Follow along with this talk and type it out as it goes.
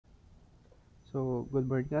So, good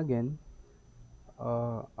morning again.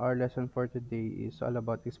 Our lesson for today is all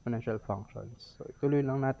about exponential functions. So, ituloy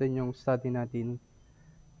lang natin yung study natin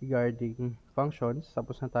regarding functions.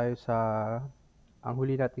 Tapos na tayo sa, ang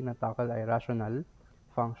huli natin na tackle ay rational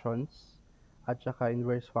functions at saka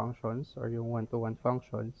inverse functions or yung one-to-one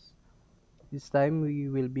functions. This time, we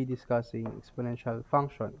will be discussing exponential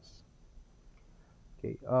functions.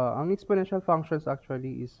 Okay, ang exponential functions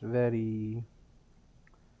actually is very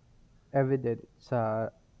evident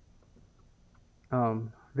sa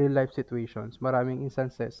real life situations. Maraming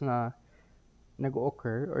instances na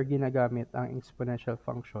nag-occur or ginagamit ang exponential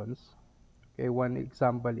functions. Okay, one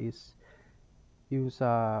example is yung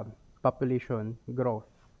sa population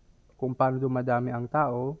growth. Kung paano dumadami ang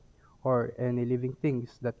tao or any living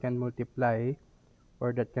things that can multiply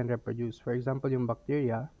or that can reproduce. For example, yung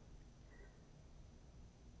bacteria.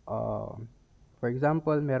 Uh, for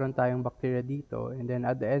example, meron tayong bacteria dito and then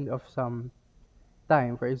at the end of some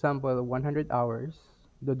time, for example, 100 hours,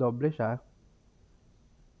 dodoble siya.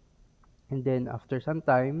 And then, after some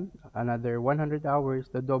time, another 100 hours,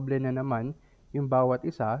 dodoble na naman yung bawat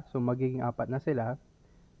isa. So, magiging apat na sila.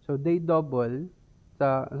 So, they double.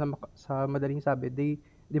 Sa madaling sabi,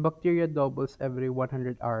 the bacteria doubles every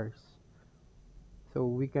 100 hours. So,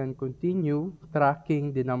 we can continue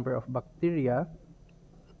tracking the number of bacteria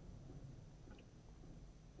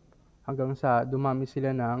hanggang sa dumami sila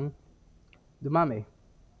ng dumami.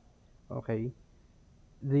 Okay?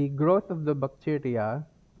 The growth of the bacteria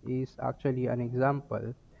is actually an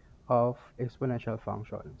example of exponential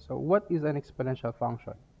function. So, what is an exponential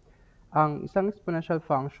function? Ang isang exponential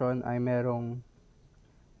function ay merong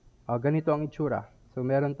ganito ang itsura. So,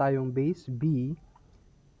 meron tayong base b,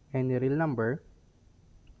 any real number,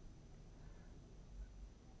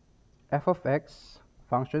 f of x,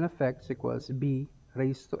 function of x equals b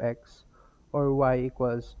raised to x, or y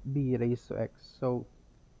equals b raised to x. So,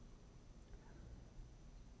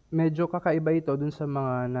 medyo kakaiba ito dun sa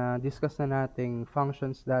mga na-discuss na nating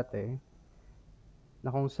functions dati na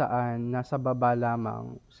kung saan nasa baba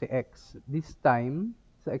lamang si x. This time,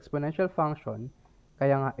 sa exponential function,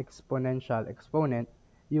 kaya nga exponential exponent,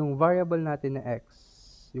 yung variable natin na x,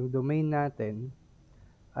 yung domain natin,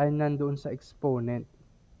 ay nandoon sa exponent.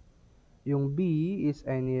 Yung b is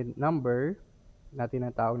any number na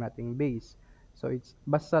tinatawag nating base. So,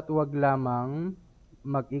 basta't wag lamang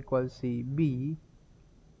mag-equal si b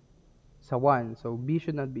sa 1. So, b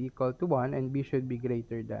should not be equal to 1 and b should be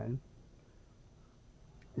greater than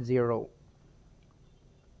 0.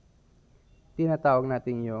 Tinatawag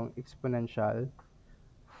natin yung exponential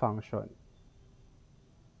function.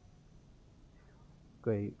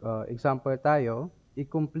 Okay, example tayo.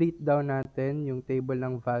 I-complete daw natin yung table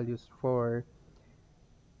ng values for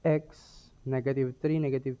x, negative 3,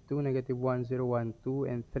 negative 2, negative 1, 0, 1, 2,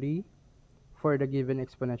 and 3 for the given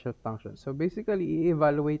exponential function. So, basically,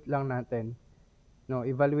 i-evaluate lang natin. No,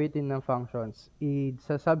 evaluating ng functions.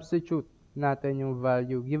 I-substitute natin yung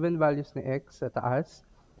value, given values ni x sa taas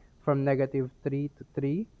from negative 3 to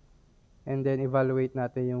 3. And then, evaluate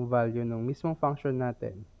natin yung value ng mismong function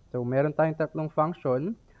natin. So, meron tayong tatlong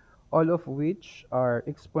function, all of which are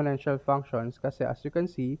exponential functions kasi as you can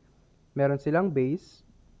see, meron silang base.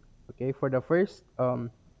 Okay, for the first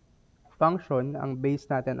function, ang base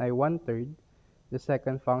natin ay 1/3. The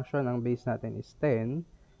second function, ang base natin is 10.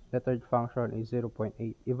 The third function is 0.8.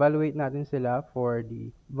 Evaluate natin sila for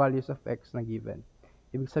the values of x na given.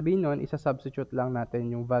 Ibig sabihin nun, isa-substitute lang natin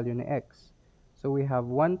yung value ni x. So, we have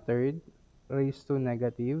 1/3 raised to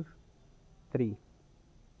negative 3.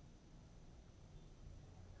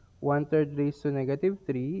 1/3 raised to negative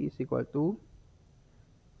 3 is equal to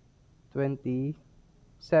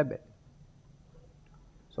 27.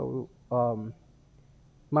 So,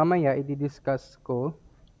 mamaya, i-discuss ko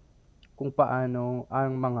kung paano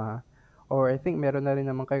ang mga, or I think meron na rin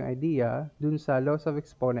naman kayong idea dun sa laws of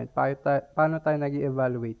exponent, paano tayo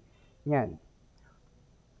nag-evaluate yan.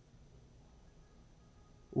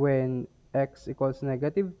 When x equals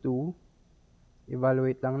negative 2,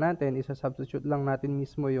 evaluate lang natin, isa-substitute lang natin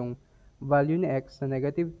mismo yung value ni x na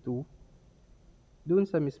negative 2 dun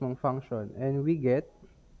sa mismong function. And we get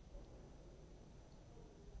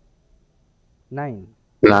 9.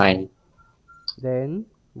 9. Then,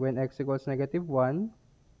 when x equals negative 1,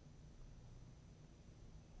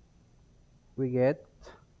 we get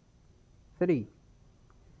 3.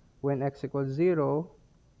 When x equals 0,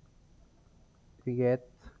 we get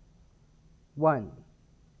 1.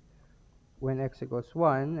 When x equals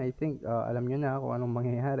 1, I think alam nyo na kung anong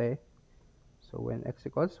mangyayari. So, when x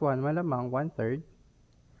equals 1, malamang 1/3.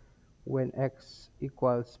 When x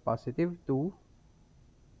equals positive 2,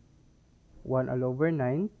 1 all over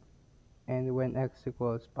 9. And when x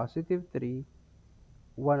equals positive 3,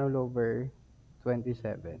 1 all over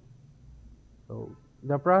 27. So,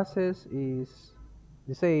 the process is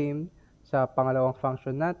the same sa pangalawang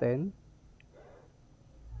function natin.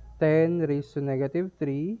 10 raised to negative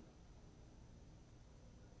 3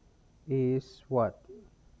 is what?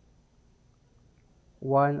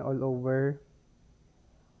 1 all over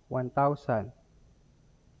 1,000.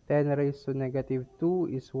 10 raised to negative 2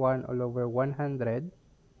 is 1 all over 100.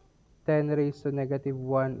 10 raised to negative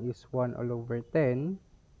 1 is 1 all over 10.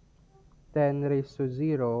 10 raised to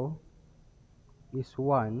 0 is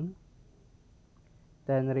 1.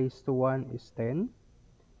 10 raised to 1 is 10.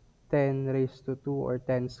 10 raised to 2 or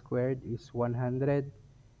 10 squared is 100.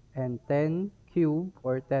 And 10 cubed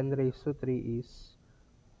or 10 raised to 3 is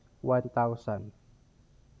 1,000.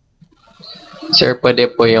 Sir,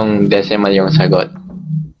 pwede po yung decimal yung sagot.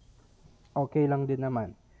 Okay lang din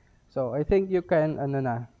naman. So, I think you can,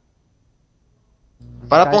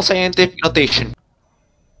 Para pong scientific notation.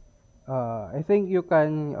 I think you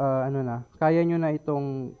can, kaya nyo na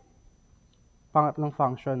itong pangatlong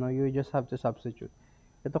function, no? You just have to substitute.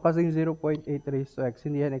 Ito kasing 0.8 raised to x,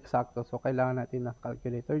 hindi yan eksakto. So, kailangan natin ng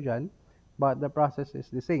calculator dyan. But the process is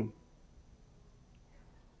the same.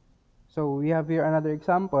 So, we have here another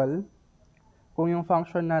example. Kung yung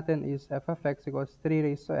function natin is f of x equals 3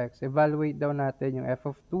 raised to x, evaluate daw natin yung f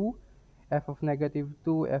of 2, f of negative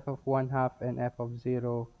 2, f of 1 half, and f of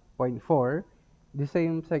 0.4. The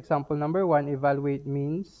same sa example number 1, evaluate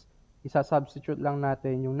means isa-substitute lang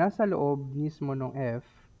natin yung nasa loob mismo ng f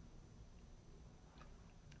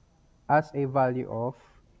as a value of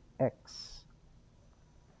x.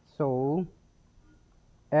 So,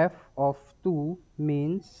 f of 2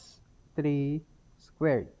 means 3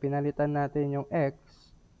 squared. Pinalitan natin yung x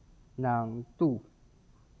ng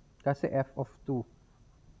 2 kasi f of 2.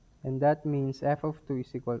 And that means f of 2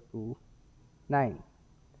 is equal to 9.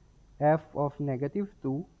 F of negative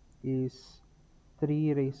 2 is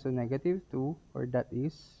 3 raised to negative 2, or that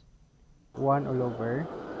is 1 all over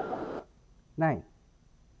 9.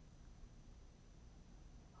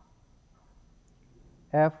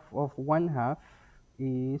 F of 1 half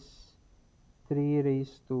is 3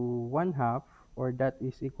 raised to 1 half, or that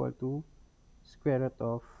is equal to square root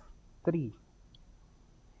of 3.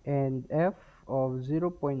 And f of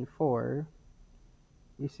 0.4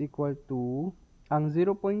 is equal to, ang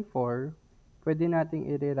 0.4, pwede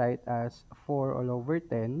nating i-rewrite as 4 all over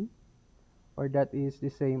 10, or that is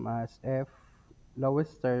the same as f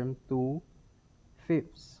lowest term 2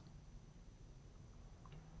 fifths.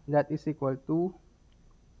 That is equal to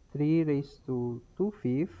 3 raised to 2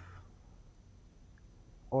 fifths,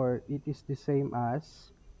 or it is the same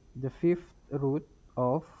as the fifth root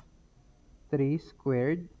of 3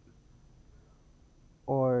 squared,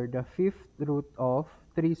 or the fifth root of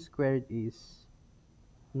 3 squared is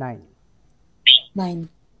 9. 9.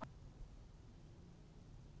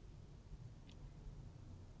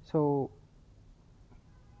 So,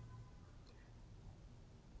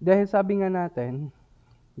 dahil sabi nga natin,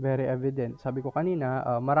 very evident. Sabi ko kanina,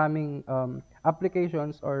 maraming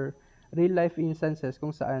applications or real-life instances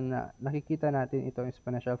kung saan nakikita natin itong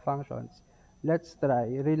exponential functions. Let's try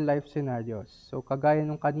real-life scenarios. So, kagaya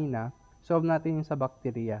nung kanina, solve natin yung sa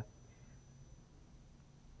bacteria.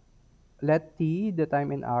 Let t, the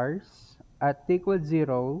time in hours, at t equals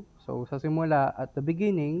 0, so sa simula, at the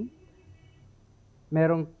beginning,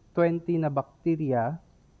 merong 20 na bacteria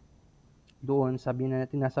doon, sabihin na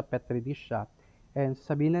natin nasa petri dish siya. And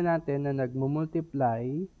sabihin na natin na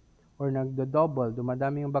nagmumultiply or nagdo-double,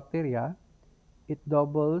 dumadami yung bacteria, it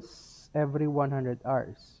doubles every 100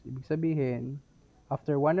 hours. Ibig sabihin,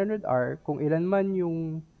 after 100 hour, kung ilan man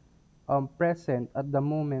yung present at the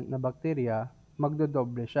moment na bacteria,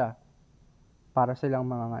 magdodoble siya para silang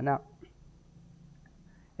manganganak.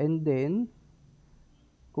 And then,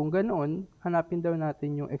 kung ganoon, hanapin daw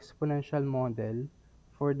natin yung exponential model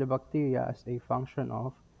for the bacteria as a function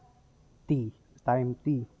of t, time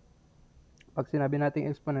t. Pag sinabi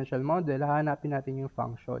natin exponential model, hahanapin natin yung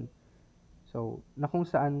function. So, na kung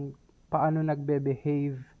saan, paano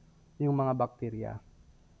nagbe-behave yung mga bacteria.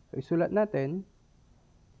 So, isulat natin,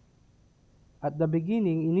 at the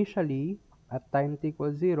beginning, initially, at time t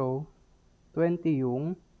equals 0, 20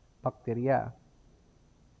 yung bacteria.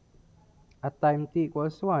 At time t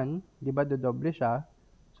equals 1, di ba, dodoble siya.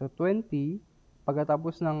 So, 20,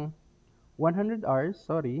 pagkatapos ng 100 hours,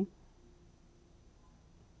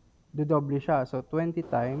 dodoble siya. So, 20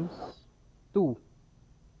 times 2.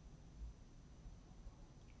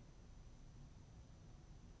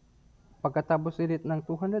 Pagkatapos ulit ng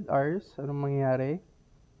 200 hours, anong mangyayari?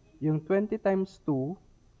 Yung 20 times 2,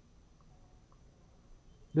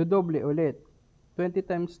 dodoble ulit. 20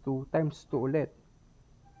 times 2 times 2 ulit.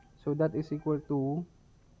 So that is equal to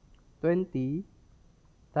 20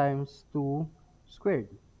 times 2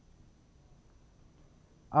 squared.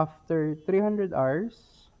 After 300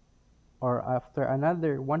 hours, or after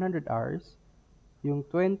another 100 hours, yung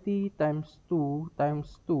 20 times 2,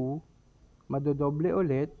 madodoble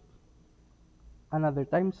ulit, another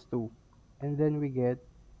times 2. And then we get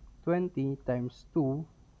 20 times 2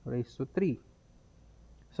 raised to 3.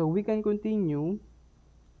 So we can continue,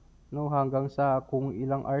 no, hanggang sa kung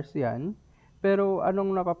ilang hours yan. Pero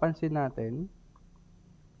anong napapansin natin?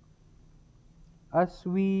 As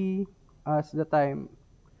the time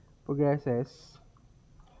progresses,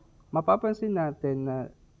 mapapansin natin na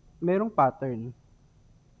merong pattern,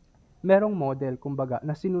 merong model, kumbaga,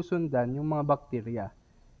 na sinusundan yung mga bakterya.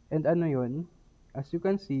 And ano yun? As you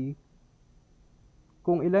can see,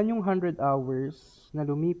 kung ilan yung 100 hours na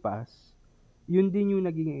lumipas, yun din yung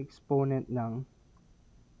naging exponent ng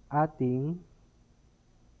ating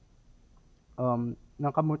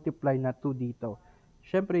nakamultiply na 2 dito.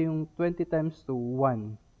 Siyempre, yung 20 times 2,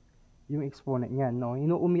 1 yung exponent niyan, no?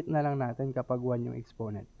 Inuumit na lang natin kapag 1 yung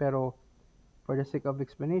exponent. Pero, for the sake of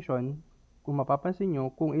explanation, kung mapapansin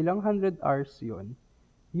nyo, kung ilang 100 hours yun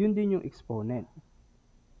din yung exponent.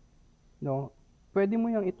 No? Pwede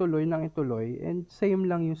mo yung ituloy ng ituloy and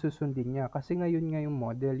same lang yung susundin niya kasi ngayon nga yung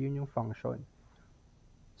model, yun yung function.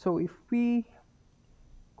 So, if we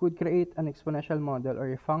could create an exponential model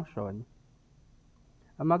or a function,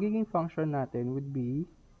 ang magiging function natin would be,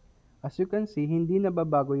 as you can see, hindi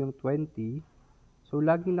nababago yung 20. So,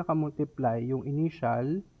 laging nakamultiply yung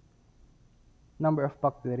initial number of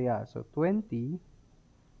bacteria. So, 20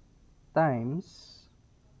 times,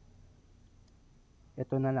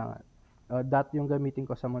 ito na lang, dot yung gamitin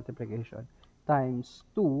ko sa multiplication, times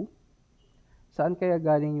 2. Saan kaya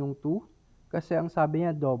galing yung 2? Kasi ang sabi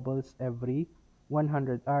niya, doubles every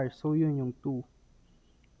 100 hours. So, yun yung 2.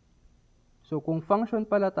 So, kung function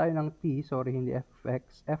pala tayo ng t, sorry, hindi f of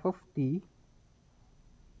x, f of t,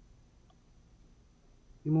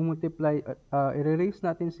 i-multiply, i-erase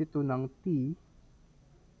natin si 2 ng t,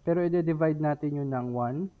 pero i-divide natin yun ng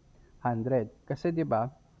 100. Kasi, di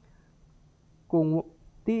ba, kung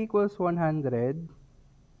t equals 100,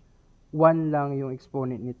 1 lang yung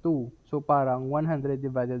exponent ni 2. So, parang 100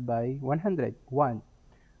 divided by 100, 1.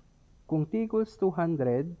 Kung t equals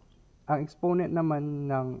 200, ang exponent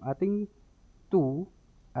naman ng ating 2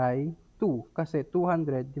 ay 2. Kasi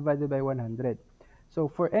 200 divided by 100. So,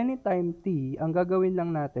 for any time t, ang gagawin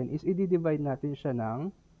lang natin is i-divide natin siya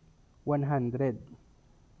ng 100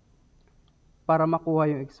 para makuha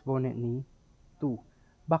yung exponent ni 2.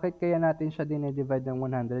 Bakit kaya natin siya dinidivide ng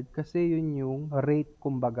 100? Kasi yun yung rate,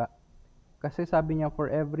 kumbaga. Kasi sabi niya, for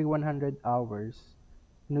every 100 hours,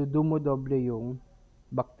 dumodoble yung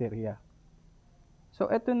bakterya. So,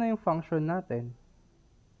 ito na yung function natin.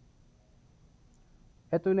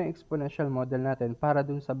 Ito na yung exponential model natin para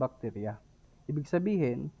dun sa bakterya. Ibig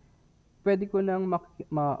sabihin, pwede ko nang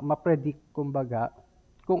ma-predict, kumbaga,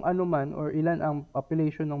 kung ano man or ilan ang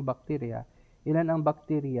population ng bakterya, ilan ang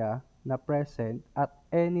bakterya na present at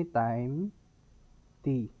any time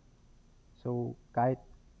t. So, kahit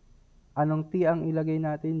anong t ang ilagay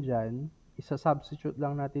natin dyan, isa-substitute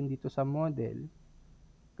lang natin dito sa model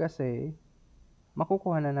kasi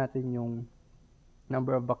makukuha na natin yung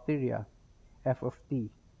number of bacteria, f of t.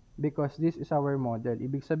 Because this is our model.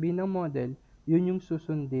 Ibig sabihin ng model, yun yung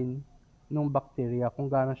susundin ng bacteria kung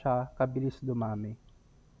gaano siya kabilis dumami.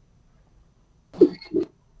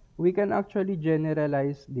 We can actually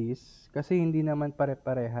generalize this kasi hindi naman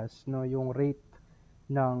pare-parehas, no, yung rate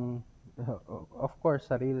ng of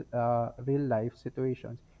course sa real life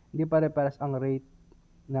situations, hindi pare-parehas ang rate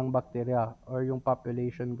ng bacteria or yung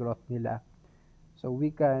population growth nila. So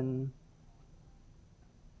we can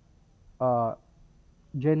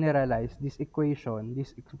generalize this equation,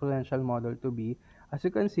 this exponential model to be, as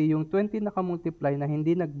you can see, yung 20 nakamultiply na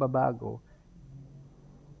hindi nagbabago,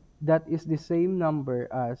 that is the same number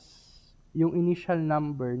as yung initial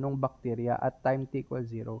number ng bacteria at time t equals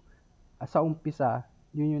 0. Sa umpisa,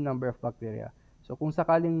 yun yung number of bacteria. So, kung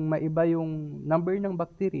sakaling maiba yung number ng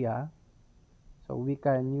bacteria, so we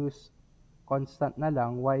can use constant na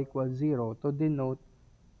lang, y equals 0, to denote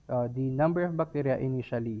the number of bacteria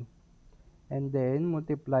initially. And then,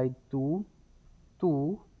 multiplied to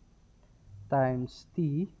 2 times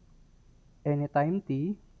t, anytime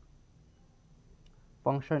t,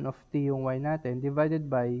 function of t yung y natin, divided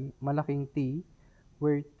by malaking T,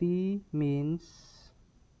 where t means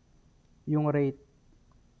yung rate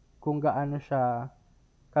kung gaano siya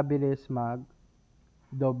kabilis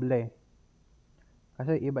mag-doble.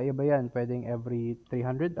 Kasi iba-iba yan. Pwedeng every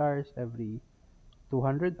 300 hours, every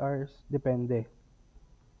 200 hours, depende.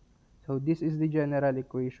 So, this is the general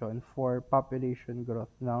equation for population growth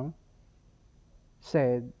ng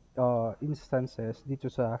said instances dito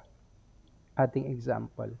sa ating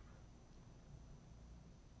example.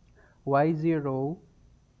 Y0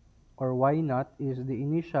 or Y naught is the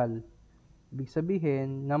initial. Ibig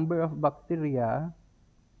sabihin, number of bacteria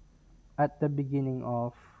at the beginning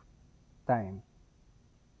of time.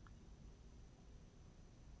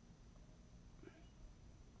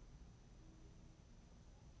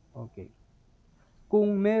 Okay.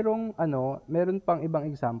 Kung meron pang ibang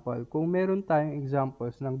example, kung meron tayong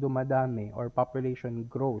examples ng dumadami or population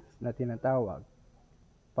growth na tinatawag,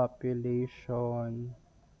 population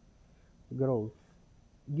growth,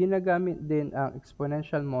 ginagamit din ang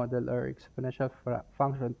exponential model or exponential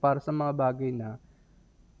function para sa mga bagay na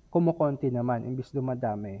kumukonti naman imbis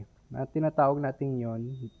dumadami. Na tinatawag natin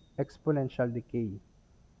yon exponential decay.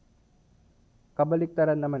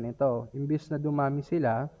 Kabaliktaran naman ito, imbis na dumami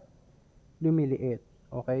sila, lumiliit.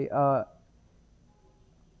 Okay?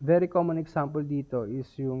 Very common example dito is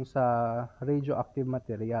yung sa radioactive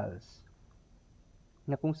materials,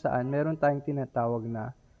 na kung saan meron tayong tinatawag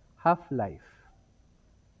na half-life.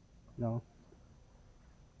 No?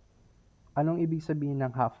 Anong ibig sabihin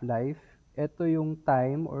ng half-life? Ito yung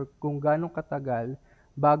time or kung gaano katagal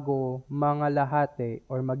bago mangalahati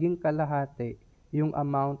or maging kalahati yung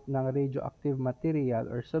amount ng radioactive material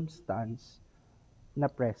or substance na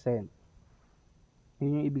present.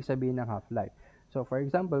 Yun yung ibig sabihin ng half-life. So, for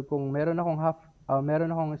example, kung meron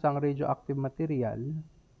akong isang radioactive material,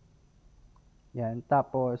 yan,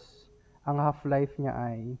 tapos, ang half-life niya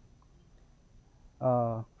ay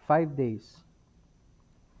 5 days.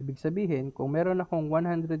 Ibig sabihin, kung meron akong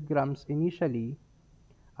 100 grams initially,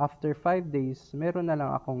 after 5 days, meron na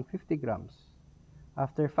lang akong 50 grams.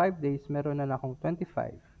 After 5 days, meron na lang akong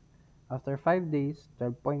 25. After 5 days,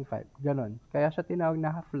 12.5. Ganon. Kaya siya tinawag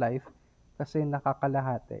na half-life kasi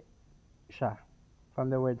nakakalahati siya from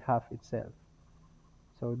the word half itself.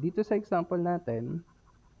 So, dito sa example natin,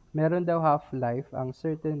 meron daw half-life ang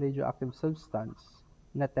certain radioactive substance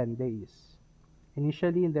na 10 days.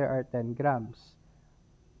 Initially, there are 10 grams.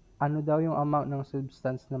 Ano daw yung amount ng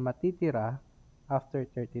substance na matitira after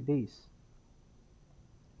 30 days?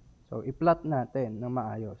 So, i-plot natin ng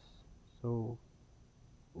maayos. So,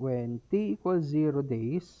 when t equals 0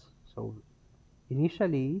 days, so,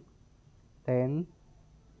 initially, 10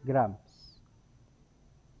 grams.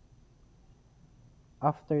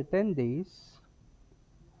 After 10 days,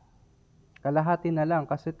 kalahati na lang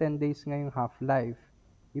kasi 10 days nga yung half-life.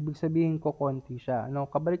 Ibig sabihin ko konti siya.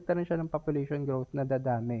 Kabaliktaran siya ng population growth na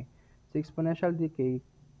dadami. Sa exponential decay,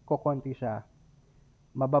 kokonti siya.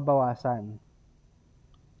 Mababawasan.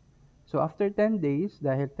 So, after 10 days,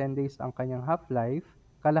 dahil 10 days ang kanyang half-life,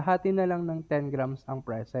 kalahati na lang ng 10 grams ang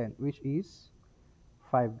present, which is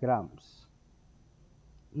 5 grams.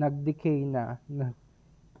 Nag-decay na,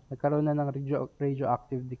 nagkaroon na ng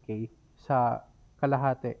radioactive decay sa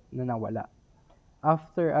kalahati na nawala.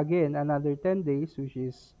 After, again, another 10 days, which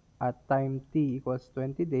is at time t equals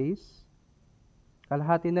 20 days,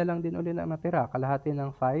 kalahati na lang din ulit ang natira. Kalahati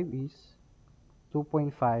ng 5 is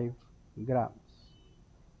 2.5 grams.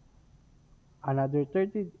 Another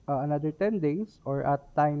 10 days, or at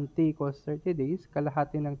time t equals 30 days,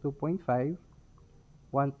 kalahati ng 2.5,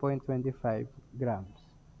 1.25 grams.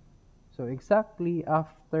 So, exactly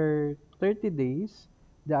after 30 days,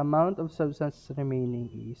 the amount of substance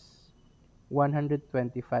remaining is 125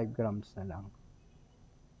 grams na lang.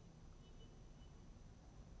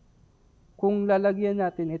 Kung lalagyan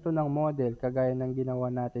natin ito ng model, kagaya ng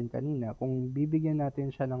ginawa natin kanina, kung bibigyan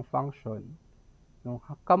natin siya ng function,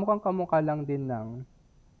 kamukhang-kamukha lang din ng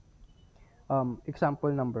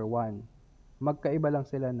example number 1. Magkaiba lang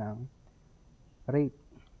sila ng rate.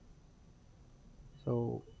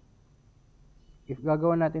 So, if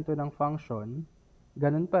gagawa natin ito ng function,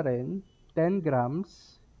 ganun pa rin, 10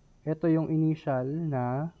 grams, ito yung initial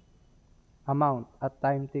na amount at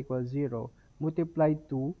time t equals 0, multiplied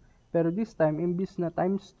 2, pero this time, imbis na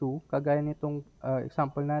times 2, kagaya nitong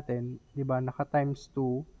example natin, di ba, naka times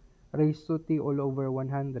 2, raised to t all over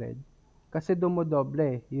 100, kasi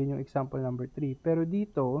dumodoble, yun yung example number 3. Pero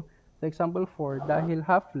dito, sa example 4, dahil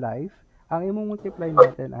half-life, ang i-multiply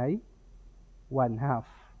natin ay 1/2.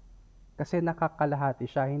 Kasi nakakalahati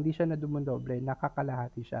siya. Hindi siya na dumodoble,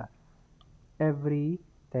 nakakalahati siya. Every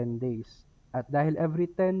 10 days. At dahil every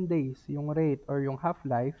 10 days, yung rate or yung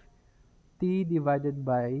half-life, t divided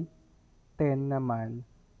by 10 naman,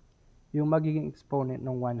 yung magiging exponent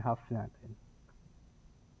ng 1/2 natin.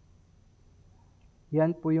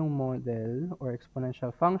 Yan po yung model or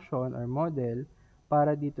exponential function or model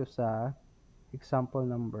para dito sa example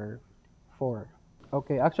number 4.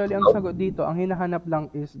 Okay, actually ang sagot dito, ang hinahanap lang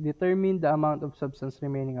is determine the amount of substance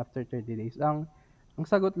remaining after 30 days. Ang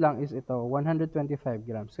sagot lang is ito, 125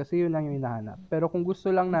 grams kasi yun lang yung hinahanap. Pero kung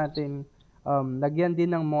gusto lang natin lagyan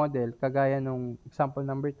din ng model kagaya nung example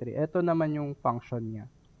number 3, ito naman yung function niya.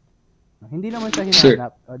 Hindi naman siya Sir.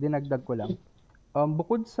 hinahanap, dinagdag ko lang.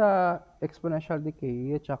 Bukod sa exponential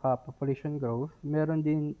decay at saka population growth, meron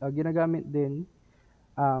din, ginagamit din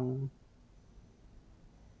ang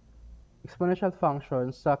exponential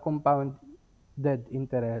functions sa compounded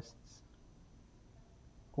interests.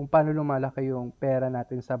 Kung paano lumalaki yung pera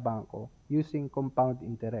natin sa bangko using compound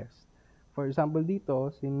interest. For example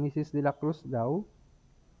dito, si Mrs. De La Cruz daw,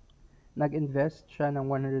 nag-invest siya ng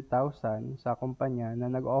 100,000 sa kumpanya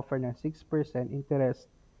na nag-offer ng 6%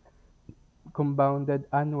 interest compounded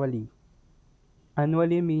annually.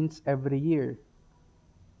 Annually means every year.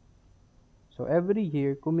 So, every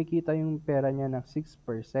year, kumikita yung pera niya ng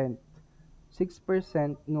 6%.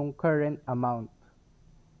 6% nung current amount.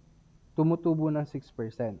 Tumutubo ng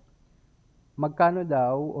 6%. Magkano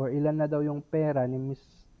daw or ilan na daw yung pera ni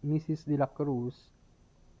Mrs. De La Cruz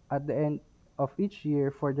at the end of each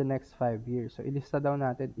year for the next 5 years. So, ilista daw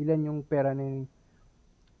natin ilan yung pera ni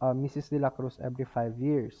Mrs. De La Cruz every 5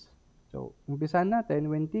 years. So, umpisahan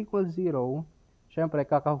natin, when t equals 0, syempre,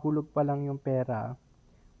 kakahulog pa lang yung pera.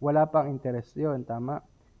 Wala pang interest yon, tama?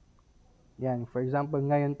 Yan, for example,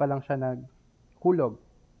 ngayon pa lang siya naghulog.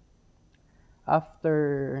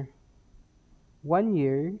 After 1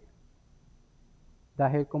 year,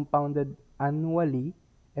 dahil compounded annually,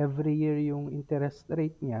 every year yung interest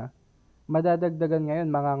rate niya, madadagdagan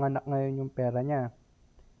ngayon, manganganak ngayon yung pera niya.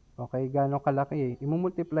 Okay, gano'ng kalaki?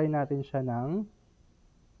 Imumultiply natin siya ng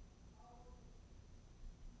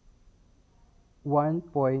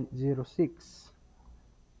 1.06.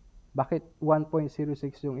 Bakit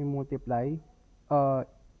 1.06 yung i-multiply?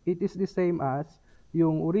 It is the same as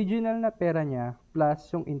yung original na pera niya plus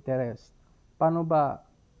yung interest. Paano ba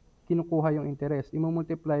kinukuha yung interest?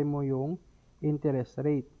 I-multiply mo yung interest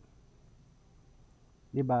rate.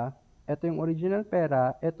 'Di ba? Ito yung original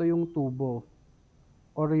pera, ito yung tubo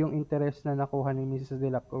or yung interest na nakuha ni Mrs. De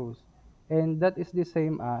La Cruz. And that is the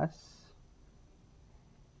same as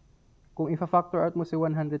kung ifa-factor out mo si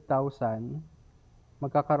 100,000,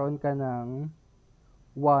 magkakaroon ka ng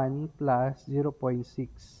 1 plus 0.6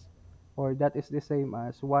 or that is the same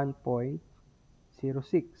as 1.06.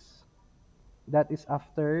 That is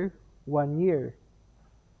after 1 year.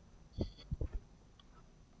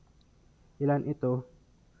 Ilan ito?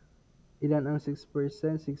 Ilan ang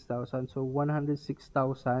 6%? 6,000. So,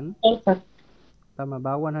 106,000. Tama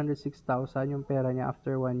ba? 106,000 yung pera niya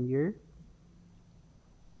after 1 year.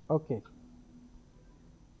 Okay.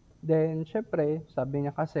 Then, syempre, sabi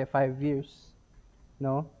niya kasi 5 years.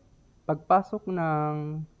 No? Pagpasok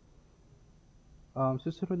ng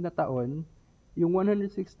susunod na taon, yung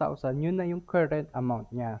 106,000, yun na yung current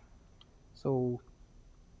amount niya. So,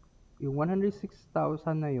 yung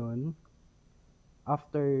 106,000 na yun,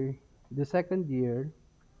 after the second year,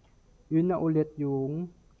 yun na ulit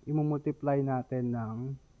yung imumultiply natin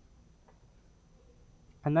ng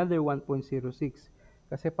another 1.06.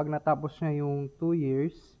 Kasi pag natapos niya yung 2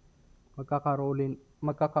 years, magkakaroon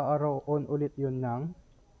ulit yun ng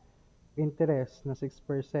interest na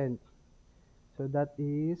 6%. So that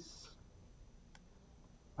is,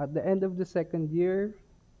 at the end of the second year,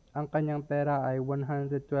 ang kanyang pera ay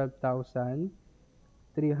 112,360.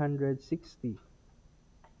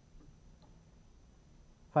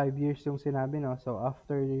 5 years yung sinabi, no? So,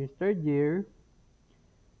 after the third year,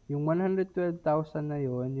 yung 112,000 na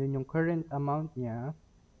yun yung current amount niya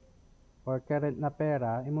or current na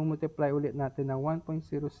pera, imumultiply ulit natin ng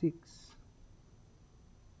 1.06.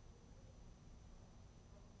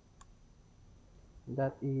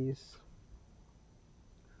 That is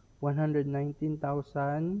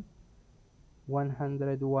 119,101.6.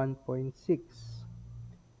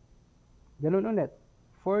 Ganun ulit.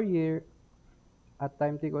 4 year at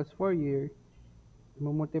time t equals 4 year,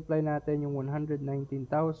 imumultiply natin yung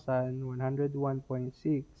 119,101.6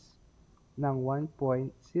 ng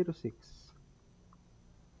 1.06.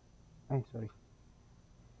 Ay, sorry.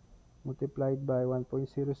 Multiplied by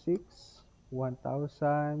 1.06,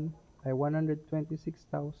 1,000 ay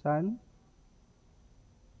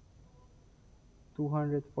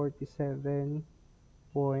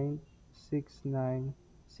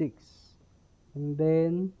And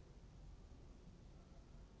then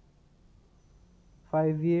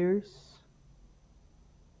 5 years,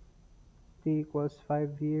 t equals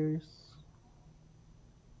 5 years,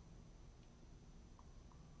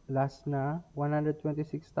 Last na,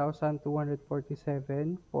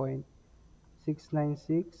 126,247.696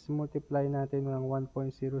 multiply natin ng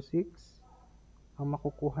 1.06. Ang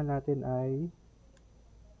makukuha natin ay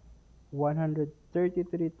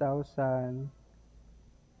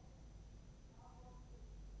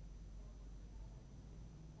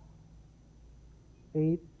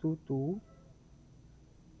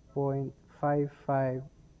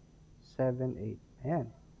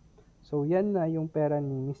Ayan. So, yan na yung pera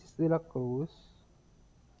ni Mrs. De La Cruz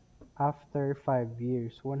after 5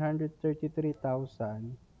 years.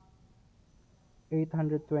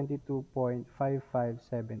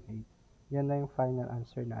 133,822.5578. Yan na yung final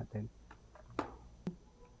answer natin.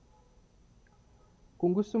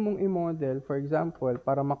 Kung gusto mong i-model, for example,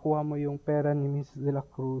 para makuha mo yung pera ni Mrs. De La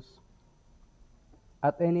Cruz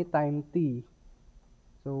at any time t.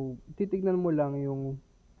 So, titignan mo lang yung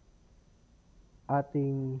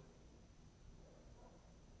ating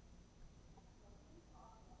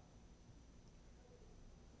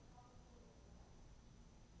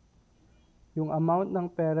yung amount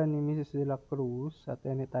ng pera ni Mrs. De La Cruz at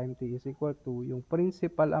any time t is equal to yung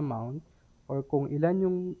principal amount or kung ilan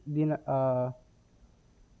yung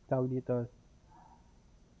tawag dito,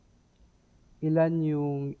 ilan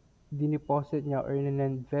yung dineposit niya or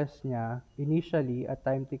in-invest niya initially at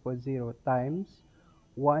time t equals 0 times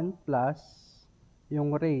 1 plus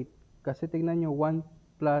yung rate. Kasi tingnan nyo,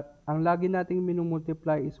 1 plus, ang lagi nating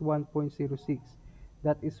minumultiply is 1.06.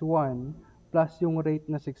 That is 1 plus yung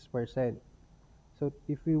rate na 6%. So,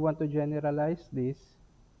 if we want to generalize this,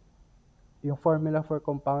 yung formula for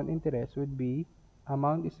compound interest would be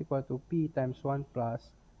amount is equal to P times 1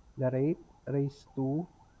 plus the rate raised to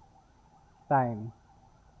time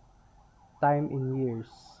in years.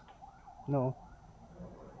 No?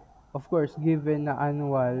 Of course, given na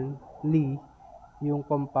annually yung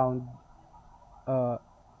compound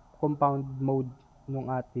mode ng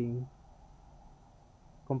ating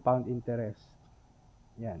compound interest.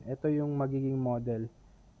 Yan. Ito yung magiging model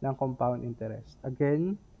ng compound interest.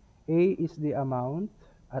 Again, A is the amount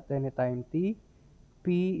at any time t.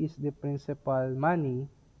 P is the principal money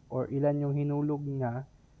or ilan yung hinulog niya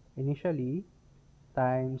initially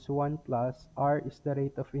times 1 plus R is the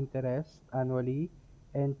rate of interest annually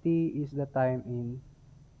and T is the time in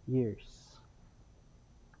years.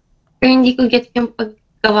 Pero hindi ko get yung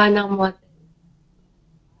paggawa ng model.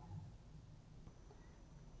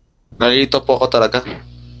 Nalilito po ako talaga.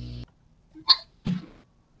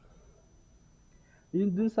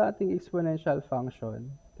 Yun dun sa ating exponential function,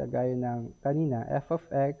 kagaya ng kanina, f of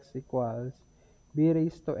x equals b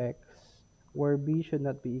raised to x, where b should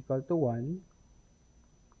not be equal to 1.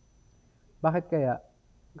 Bakit kaya?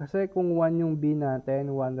 Kasi kung 1 yung b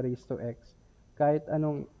natin, 1 raised to x, kahit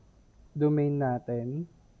anong domain natin,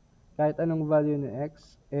 kahit anong value ng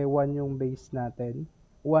x, 1 yung base natin,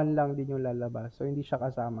 1 lang din yung lalabas. So, hindi siya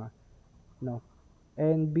kasama. No.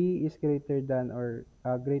 And b is greater than or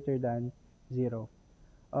greater than 0.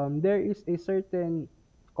 There is a certain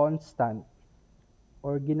constant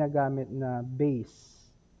or ginagamit na base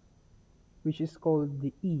which is called the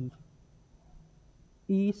E.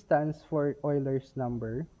 E stands for Euler's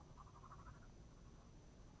number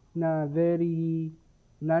na very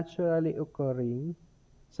naturally occurring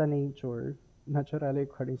sa nature, na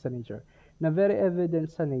very evident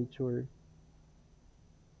sa nature.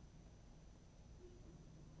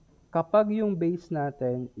 Kapag yung base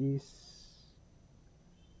natin is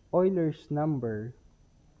Euler's number,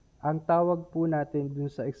 ang tawag po natin dun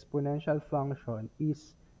sa exponential function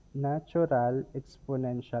is natural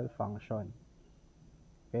exponential function.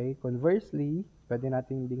 Okay? Conversely, pwede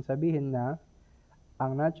natin ding sabihin na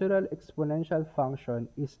ang natural exponential function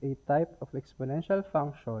is a type of exponential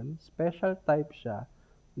function, special type siya,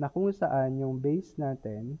 na kung saan yung base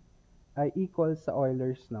natin ay equal sa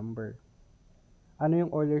Euler's number. Ano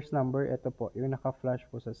yung Euler's number? Ito po, yung naka-flash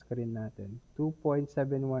po sa screen natin.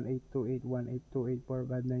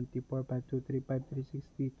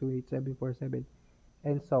 2.718281884590452353602874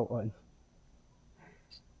 and so on.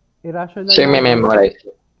 Irrational Sir, may number. memorize.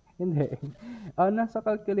 Hindi. Nasa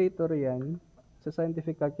calculator yan, sa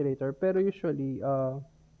scientific calculator, pero usually,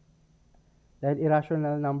 dahil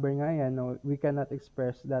irrational number nga yan, no, we cannot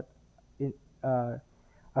express that in,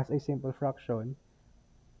 as a simple fraction.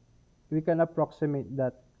 We can approximate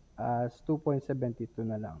that as 2.72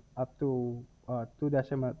 na lang, up to 2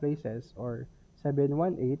 decimal places, or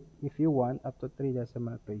 718 if you want, up to 3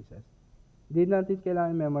 decimal places. Hindi natin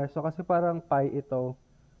kailangan memorize. So, kasi parang pi ito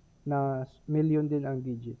na million din ang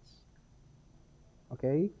digits.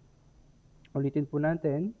 Okay? Ulitin po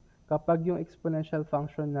natin. Kapag yung exponential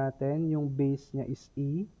function natin, yung base niya is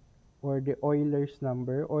e, or the Euler's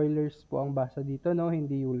number. Euler's po ang basa dito, no?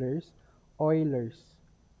 Hindi Euler's. Euler's.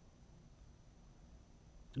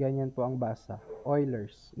 Ganyan po ang basa.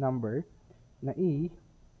 Euler's number na E.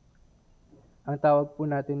 Ang tawag po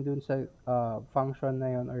natin dun sa function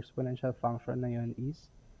na yon or exponential function na yon is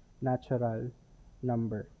natural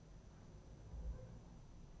number.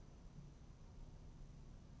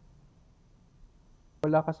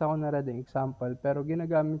 Wala kasi ako narading example, pero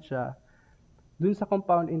ginagamit siya dun sa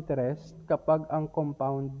compound interest kapag ang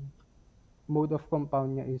mode of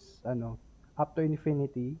compound niya is up to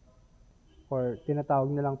infinity or tinatawag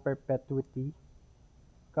nilang perpetuity.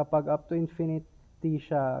 Kapag up to infinity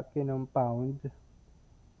siya kinompound,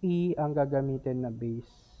 E ang gagamitin na base.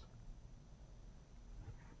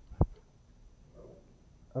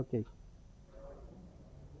 Okay.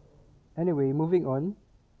 Anyway, moving on.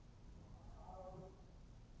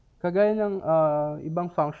 Kagaya ng ibang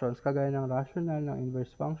functions, kagaya ng rational, ng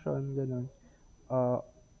inverse function, ganun,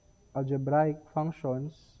 algebraic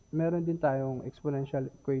functions, meron din tayong exponential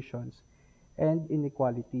equations and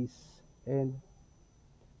inequalities. And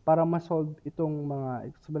para ma-solve itong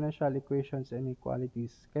mga exponential equations and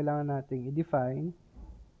inequalities, kailangan nating i-define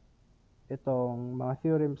itong mga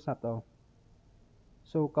theorems na to.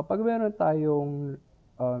 So, kapag meron tayong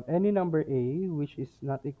any number a which is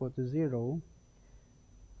not equal to 0,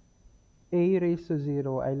 a raised to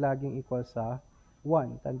 0 ay laging equal sa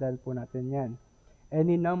 1. Tandaan po natin yan.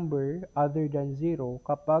 Any number other than 0,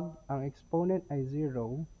 kapag ang exponent ay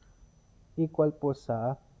 0, equal po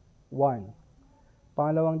sa 1.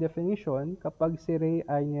 Pangalawang definition, kapag si Ray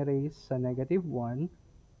ay ni-raise sa negative 1,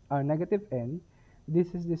 negative n,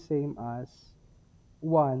 this is the same as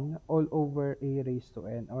 1 all over a raised to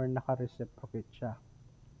n or naka-reciprocate siya.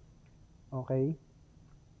 Okay?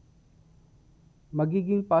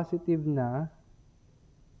 Magiging positive na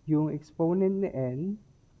yung exponent ni n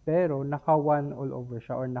pero naka 1 all over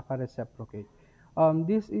siya or naka-reciprocate.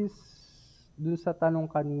 This is dun sa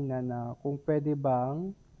tanong kanina na kung pwede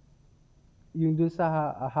bang yung dun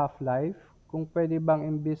sa half-life, kung pwede bang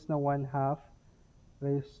imbis na 1/2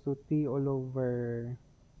 raised to t all over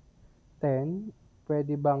 10,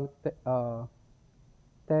 pwede bang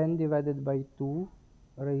 10 divided by 2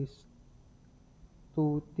 raised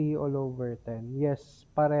to t all over 10? Yes,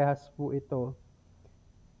 parehas po ito.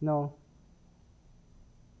 No?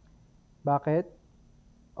 Bakit?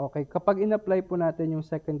 Okay, kapag in-apply po natin yung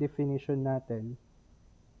second definition natin,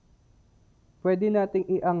 pwede nating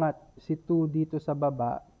iangat si 2 dito sa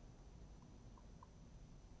baba,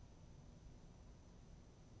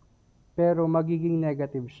 pero magiging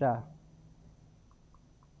negative siya.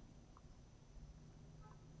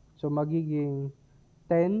 So, magiging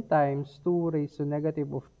 10 times 2 raised to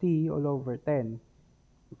negative of t all over 10.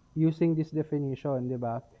 Using this definition, di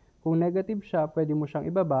ba? Kung negative siya, pwede mo siyang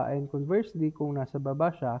ibaba, and conversely, kung nasa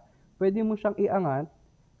baba siya, pwede mo siyang iangat,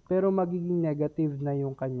 pero magiging negative na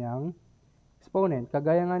yung kanyang exponent.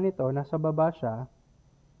 Kagaya nga nito, nasa baba siya,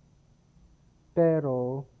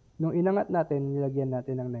 pero nung inangat natin, nilagyan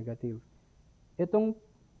natin ng negative. Itong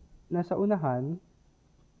nasa unahan,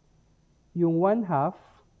 yung 1/2,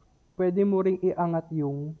 pwede mo ring iangat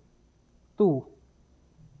yung 2.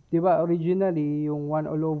 Diba, originally, yung 1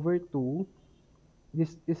 all over 2,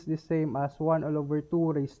 this is the same as 1 all over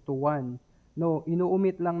 2 raised to 1. No,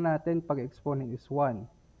 inuumit lang natin pag exponent is 1.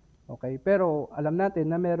 Okay, pero alam natin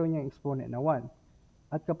na meron niyang exponent na 1.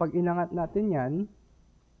 At kapag inangat natin yan,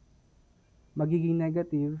 magiging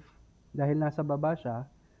negative, dahil nasa baba siya,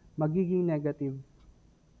 magiging negative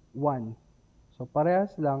 1. So,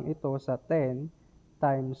 parehas lang ito sa 10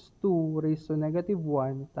 times 2 raised to negative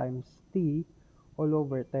 1 times t all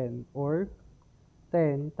over 10, or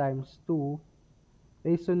 10 times 2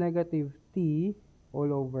 raised to negative t all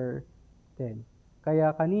over 10.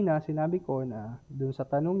 Kaya kanina sinabi ko na dun sa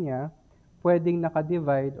tanong niya, pwedeng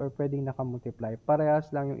naka-divide or pwedeng naka-multiply. Parehas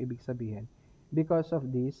lang yung ibig sabihin because of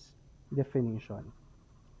this definition.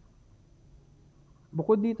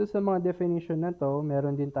 Bukod dito sa mga definition na to,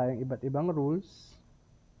 meron din tayong iba't ibang rules,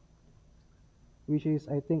 which is,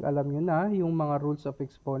 I think, alam nyo na, yung mga rules of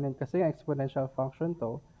exponent, kasi yung exponential function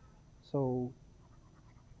to. So,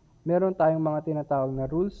 meron tayong mga tinatawag na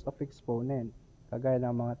rules of exponent, kagaya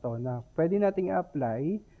ng mga to, na pwede nating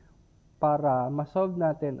i-apply para ma-solve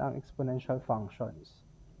natin ang exponential functions.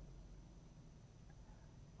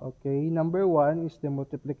 Okay, number 1 is the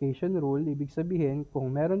multiplication rule. Ibig sabihin,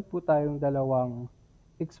 kung meron po tayong dalawang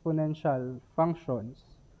exponential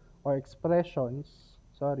functions or expressions,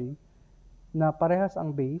 na parehas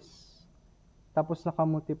ang base, tapos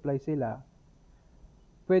nakamultiply sila,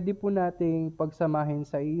 pwede po nating pagsamahin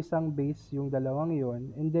sa isang base yung dalawang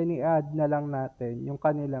yon, and then i-add na lang natin yung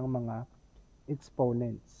kanilang mga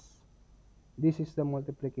exponents. This is the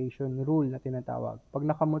multiplication rule na tinatawag. Pag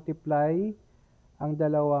nakamultiply ang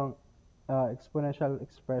dalawang exponential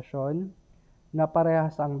expression na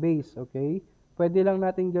parehas ang base, okay? Pwede lang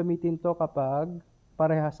natin gamitin to kapag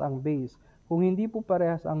parehas ang base. Kung hindi po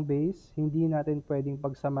parehas ang base, hindi natin pwedeng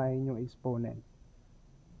pagsamahin yung exponent.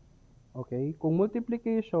 Okay? Kung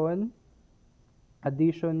multiplication,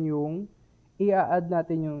 addition yung i-add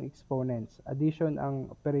natin yung exponents. Addition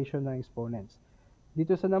ang operation ng exponents.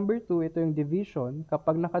 Dito sa number 2, ito yung division.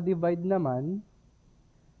 Kapag naka-divide naman,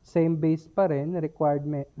 same base pa rin,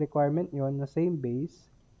 requirement yon na same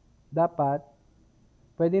base, dapat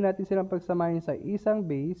pwede natin silang pagsamahin sa isang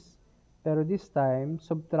base, pero this time,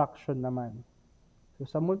 subtraction naman. So,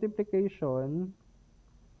 sa multiplication,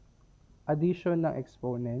 addition ng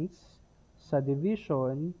exponents. Sa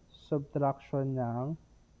division, subtraction ng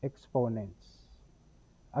exponents.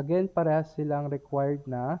 Again, parehas silang required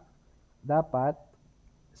na dapat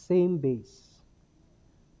same base.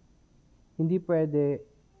 Hindi pwede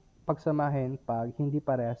pagsamahin pag hindi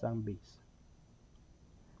parehas ang base.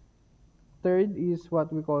 Third is what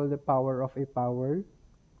we call the power of a power.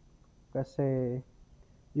 Kasi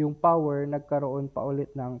yung power, nagkaroon pa ulit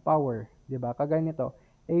ng power. Diba? Kagaya nito,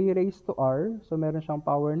 a raised to r. So, meron siyang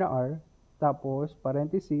power na r. Tapos,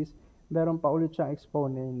 parenthesis, meron pa ulit siyang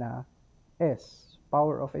exponent na s.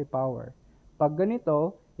 Power of a power. Pag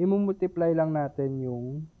ganito, imumultiply lang natin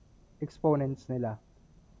yung exponents nila.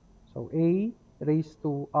 So, a raised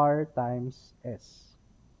to r times s.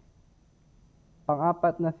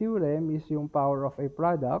 Pang-apat na theorem is yung power of a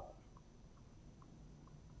product.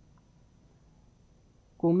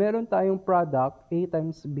 Kung meron tayong product, a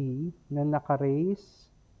times b, na naka-raise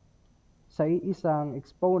sa iisang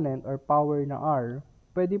exponent or power na r,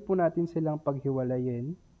 pwede po natin silang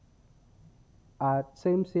paghiwalayin at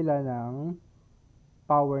same sila ng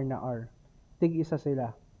power na r. Tig-isa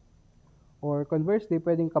sila. Or conversely,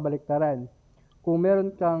 pwedeng kabaliktaran. Kung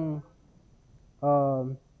meron kang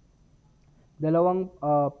dalawang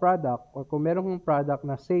product, or kung meron kang product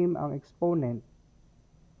na same ang exponent,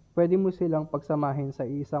 pwede mo silang pagsamahin sa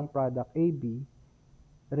isang product AB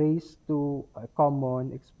raised to a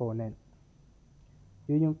common exponent.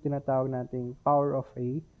 Yun yung tinatawag nating power of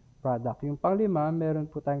a product. Yung panglima, meron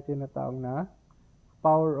po tayong tinatawag na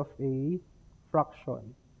power of a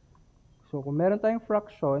fraction. So, kung meron tayong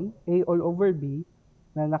fraction, a all over b,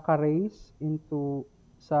 na naka-raise into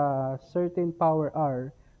sa certain power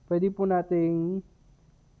r, pwede po nating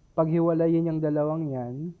paghiwalayin yung dalawang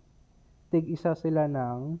yan, tig-isa sila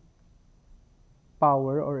ng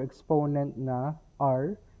power or exponent na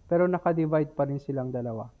r, pero naka-divide pa rin silang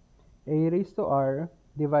dalawa. A raised to r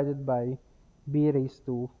divided by b raised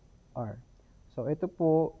to r. So, ito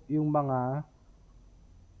po yung mga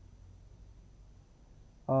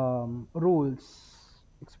rules,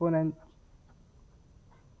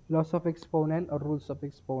 laws of exponent or rules of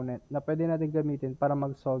exponent na pwede natin gamitin para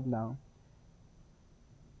mag-solve ng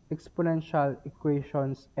exponential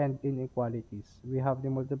equations and inequalities. We have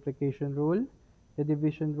the multiplication rule, the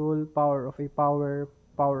division rule, power of a power,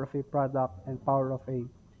 power of a product, and power of a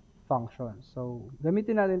function. So,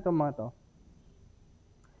 gamitin natin itong mga to.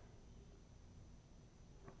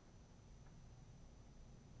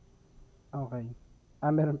 Okay.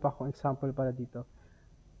 Meron pa akong example para dito.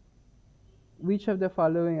 Which of the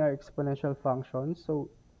following are exponential functions? So,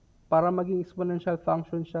 para maging exponential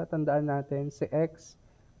function siya, tandaan natin, si x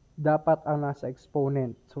dapat ang nasa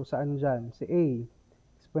exponent. So, saan dyan? Si a.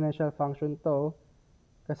 Exponential function to.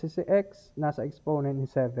 Kasi si x, nasa exponent ni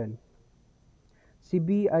 7. Si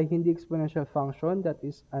b ay hindi exponential function. That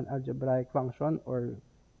is an algebraic function or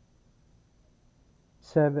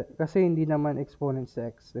 7. Kasi hindi naman exponent si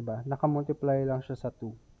x, diba? Nakamultiply lang siya sa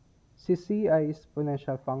 2. Si c ay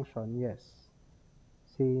exponential function, yes.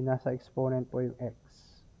 Si nasa exponent po yung x.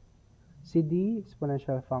 Si d,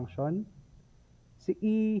 exponential function. Si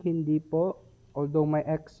e, hindi po. Although may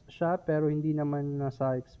x siya, pero hindi naman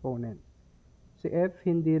nasa exponent. Si f,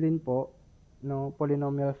 hindi rin po. No,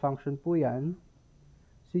 polynomial function po yan.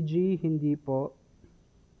 Si g, hindi po.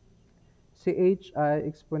 Si h ay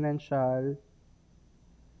exponential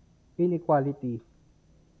inequality.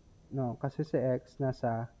 No, kasi si x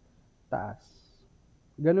nasa taas.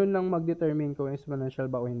 Ganun lang mag-determine kung exponential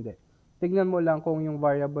ba o hindi. Tignan mo lang kung yung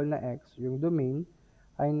variable na x, yung domain,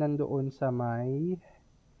 ay nandoon sa may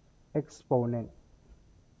exponent.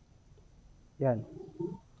 Yan.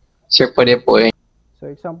 Sir, pwede po eh. So,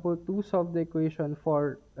 example 2, solve the equation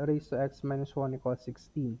 4 raised to x minus 1 equals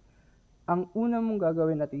 16. ang una mong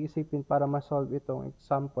gagawin at iisipin para ma-solve itong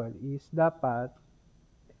example is dapat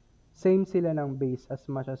same sila ng base as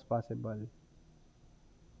much as possible.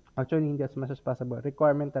 Actually, hindi as much as possible.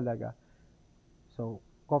 Requirement talaga. So,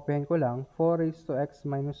 kopyahin ko lang. 4 raised to x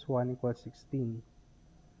minus 1 equals 16.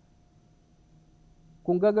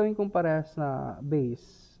 Kung gagawin kong parehas na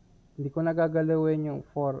base, hindi ko nagagalawin yung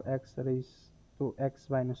 4x raised to x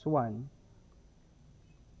minus 1.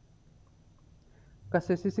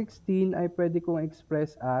 Kasi si 16 ay pwede kong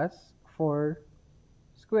express as 4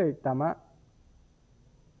 squared, tama?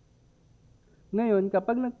 Ngayon,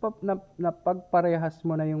 kapag napagparehas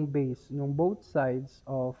mo na yung base ng both sides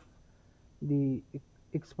of the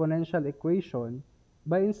exponential equation,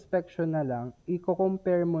 by inspection na lang,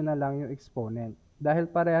 i-compare mo na lang yung exponent. Dahil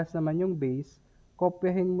parehas naman yung base,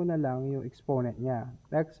 kopyahin mo na lang yung exponent niya.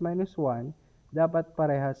 X minus 1, dapat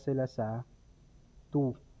parehas sila sa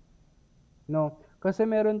 2. No? Kasi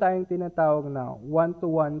meron tayong tinatawag na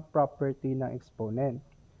one-to-one property ng exponent.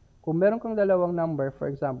 Kung meron kang dalawang number, for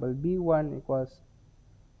example, b1 equals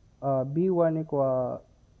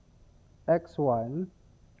x1,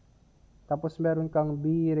 tapos meron kang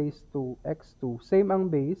b raised to x2, same ang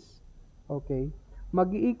base, okay?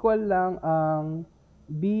 Mag-i-equal lang ang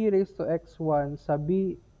b raised to x1 sa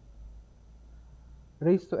b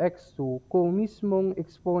raised to x2 kung mismong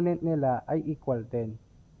exponent nila ay equal din.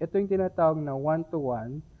 Ito yung tinatawag na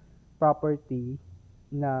one-to-one property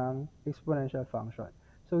ng exponential function.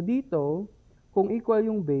 So dito, kung equal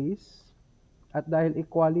yung base, at dahil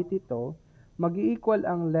equality to, mag-i-equal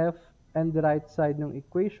ang left and right side ng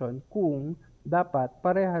equation kung dapat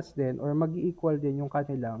parehas din or mag-i-equal din yung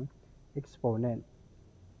kanilang exponent.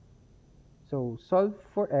 So, solve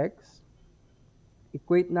for x,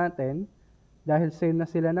 equate natin, dahil same na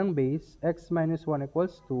sila ng base, x minus 1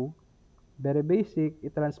 equals 2, very basic,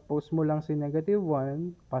 i-transpose mo lang si negative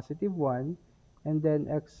 1, positive 1, and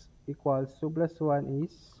then x equals 2 plus 1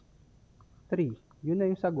 is 3. Yun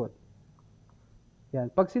na yung sagot.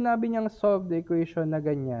 Yan. Pag sinabi niyang solve the equation na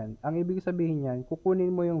ganyan, ang ibig sabihin niyan,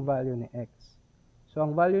 kukunin mo yung value ni x. So,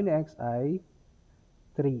 ang value ni x ay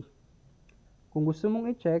 3. Kung gusto mong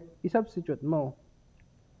i-check, i-substitute mo.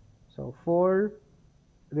 So, 4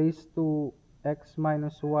 raised to x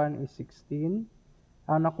minus 1 is 16.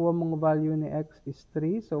 Ang nakuha mong value ni x is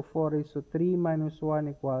 3. So, 4 raised to 3 minus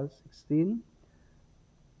 1 equals 16.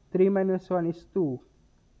 3 minus 1 is 2.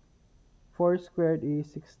 4 squared is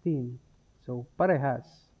 16. So, parehas.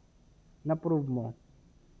 Na-prove mo.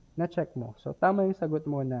 Na-check mo. So, tama yung sagot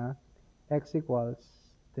mo na x equals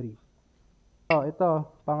 3. So, ito,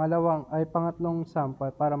 pangatlong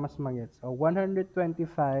sample para mas magets. So,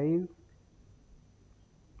 125.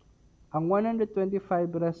 Ang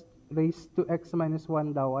 125 raised to x minus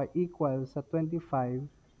 1 daw ay equal sa 25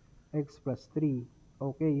 x plus 3.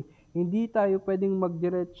 Okay. Hindi tayo pwedeng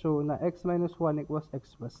magdiretso na x minus 1 equals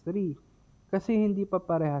x plus 3. Kasi hindi pa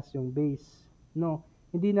parehas yung base. No?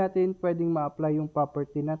 Hindi natin pwedeng ma-apply yung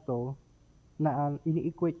property na to na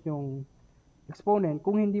ini-equate yung exponent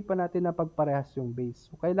kung hindi pa natin napagparehas yung base.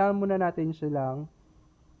 So, kailangan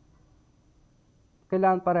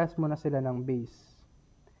parehas muna sila ng base.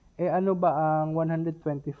 Eh, ano ba ang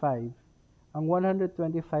 125? Ang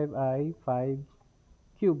 125 ay 5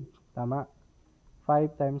 cube. Tama?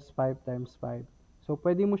 5 times 5 times 5. So,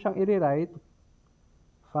 pwede mo siyang i-rewrite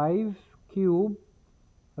 5 cube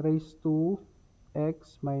raised to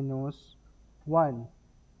x minus 1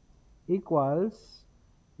 equals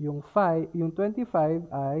yung 25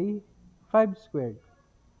 ay 5 squared.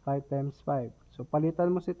 5 times 5. So,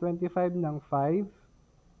 palitan mo si 25 ng 5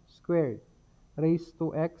 squared raised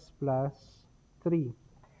to x plus 3.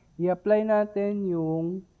 I-apply natin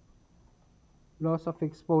yung laws of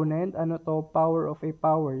exponent. Ano to? Power of a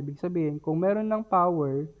power. Ibig sabihin, kung meron ng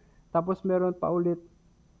power, tapos meron pa ulit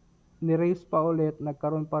ni-raise pa ulit,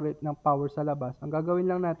 nagkaroon pa ulit ng power sa labas, ang gagawin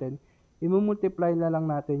lang natin, i-multiply na lang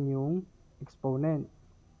natin yung exponent.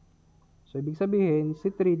 So, ibig sabihin, si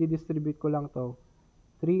 3, didistribute ko lang to.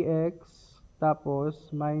 3x, tapos,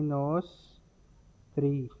 minus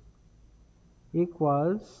 3,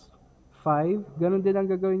 equals 5. Ganon din ang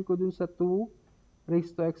gagawin ko dun sa 2,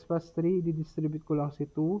 raised to x plus 3, didistribute ko lang si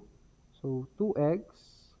 2. So, 2x,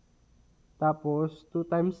 tapos, 2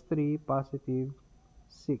 times 3, positive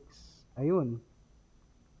 6. Ayun.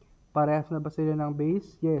 Parehas na ba sila ng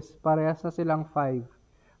base? Yes, parehas na silang 5.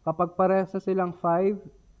 Kapag parehas na silang 5,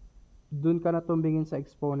 dun ka na tumingin sa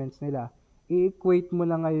exponents nila. I-equate mo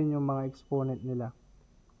na ngayon yung mga exponent nila.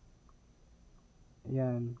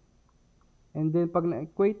 Ayan. And then, pag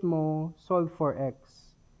na-equate mo, solve for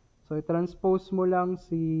x. So, i-transpose mo lang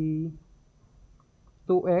si 2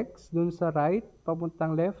 2x dun sa right,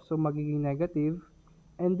 papuntang left, so magiging negative.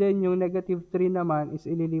 And then, yung negative 3 naman is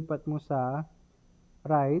ililipat mo sa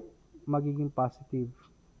right, magiging positive.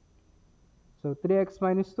 So, 3x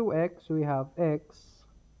minus 2x, we have x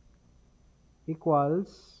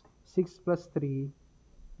equals 6 plus 3,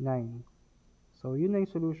 9. So, yun na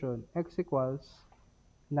yung solution. X equals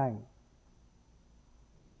 9.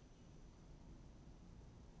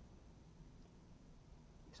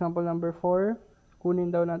 Example number 4,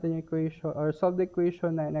 kunin daw natin yung equation, or solve the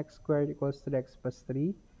equation 9x squared equals 3x plus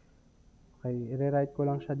 3. Okay, i-rewrite ko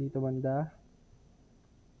lang siya dito banda.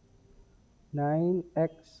 9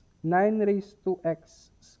 raised to x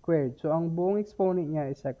squared. So, ang buong exponent niya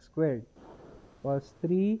is x squared. Equals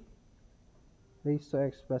 3 raised to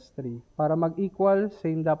x plus 3. Para mag-equal,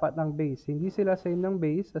 same dapat ng base. Hindi sila same ng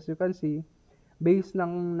base. As you can see, base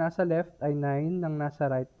ng nasa left ay 9, ng nasa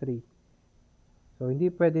right 3. So,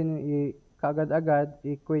 hindi pwede kaagad-agad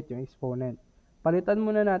equate yung exponent. Palitan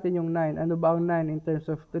muna natin yung 9. Ano ba ang 9 in terms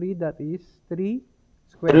of 3? That is 3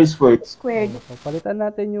 squared. 3 squared. So, palitan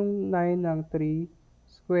natin yung 9 ng 3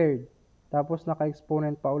 squared. Tapos,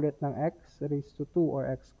 naka-exponent pa ulit ng x raised to 2 or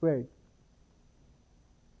x squared.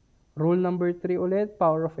 Rule number 3 ulit,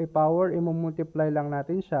 power of a power, i-multiply lang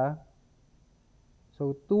natin siya.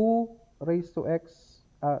 So, 2 raised to x,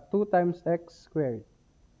 2 times x squared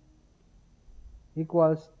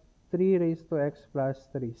equals 3 raised to x plus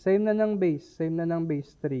 3. Same na ng base 3.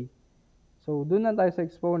 So, dun na tayo sa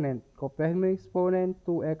exponent. Kopyahin mo yung exponent,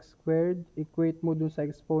 2x squared, equate mo dun sa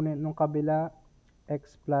exponent nung kabila,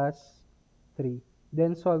 x plus 3.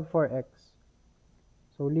 Then, solve for x.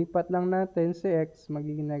 So, lipat lang natin si x,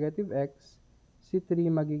 magiging negative x, si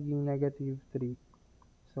 3 magiging negative 3.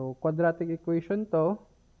 So, quadratic equation to.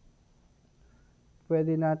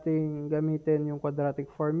 Pwede nating gamitin yung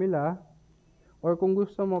quadratic formula. Or kung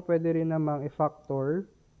gusto mo, pwede rin namang i-factor.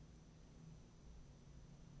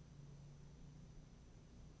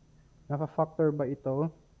 Naka-factor ba ito?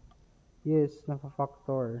 Yes,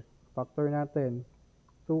 naka-factor. Factor natin.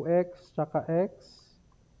 2x tsaka x.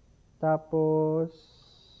 Tapos,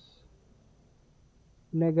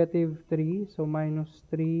 negative 3. So, minus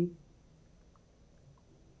 3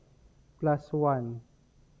 plus 1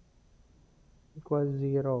 equals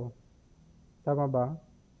 0. Tama ba?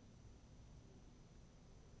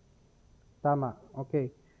 Tama. Okay.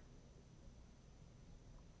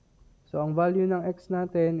 So, ang value ng x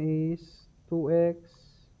natin is 2x.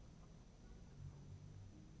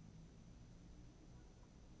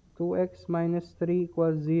 2x minus 3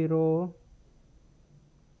 equals 0.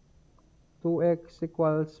 2x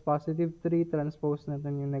equals positive 3. Transpose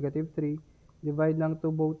natin yung negative 3. Divide lang to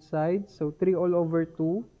both sides. So, 3 all over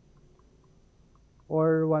 2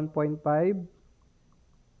 or 1.5.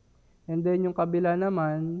 And then, yung kabila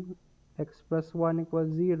naman, x plus 1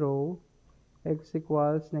 equals 0. X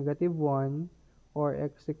equals negative 1 or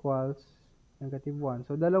x equals negative 1.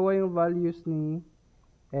 So, dalawa yung values ni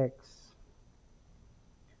x.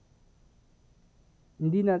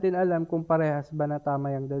 Hindi natin alam kung parehas ba na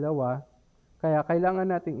tama yung dalawa. Kaya,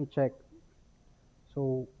 kailangan nating i-check.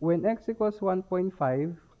 So, when x equals 1.5,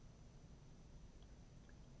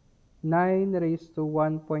 9 raised to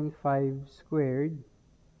 1.5 squared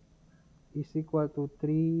is equal to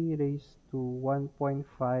 3 raised to 1.5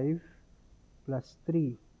 plus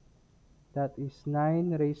 3. That is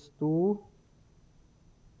 9 raised to,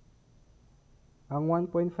 ang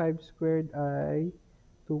 1.5 squared ay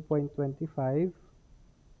 2.25.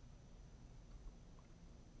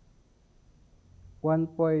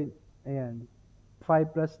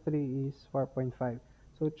 5 plus 3 is 4.5.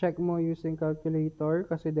 So, check mo using calculator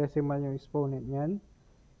kasi decimal yung exponent niyan.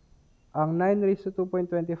 Ang 9 raised to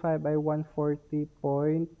 2.25 ay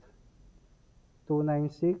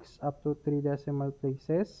 140.296 up to 3 decimal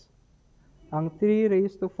places. Ang 3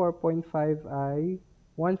 raised to 4.5 ay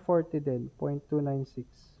 140 din, 0.296.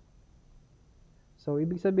 So,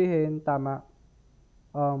 ibig sabihin, tama.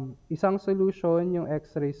 Isang solution yung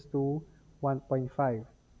x raised to 1.5.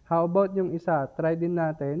 How about yung isa? Try din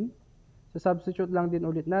natin. So, substitute lang din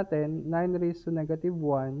ulit natin. 9 raised to negative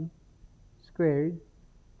 1 squared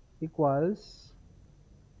equals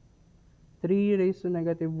 3 raised to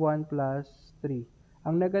negative 1 plus 3.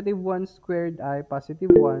 Ang negative 1 squared ay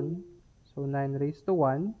positive 1. So, 9 raised to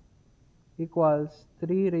 1 equals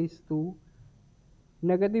 3 raised to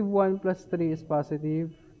negative 1 plus 3 is positive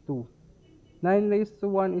 2. 9 raised to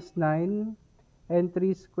 1 is 9. And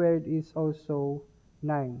 3 squared is also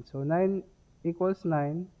 9. So, 9 equals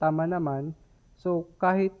 9. Tama naman. So,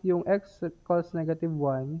 kahit yung x equals negative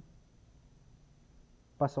 1,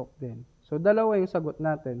 pasok din. So, dalawa yung sagot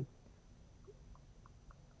natin.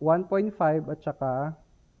 1.5 at saka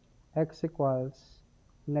x equals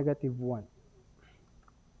 -1.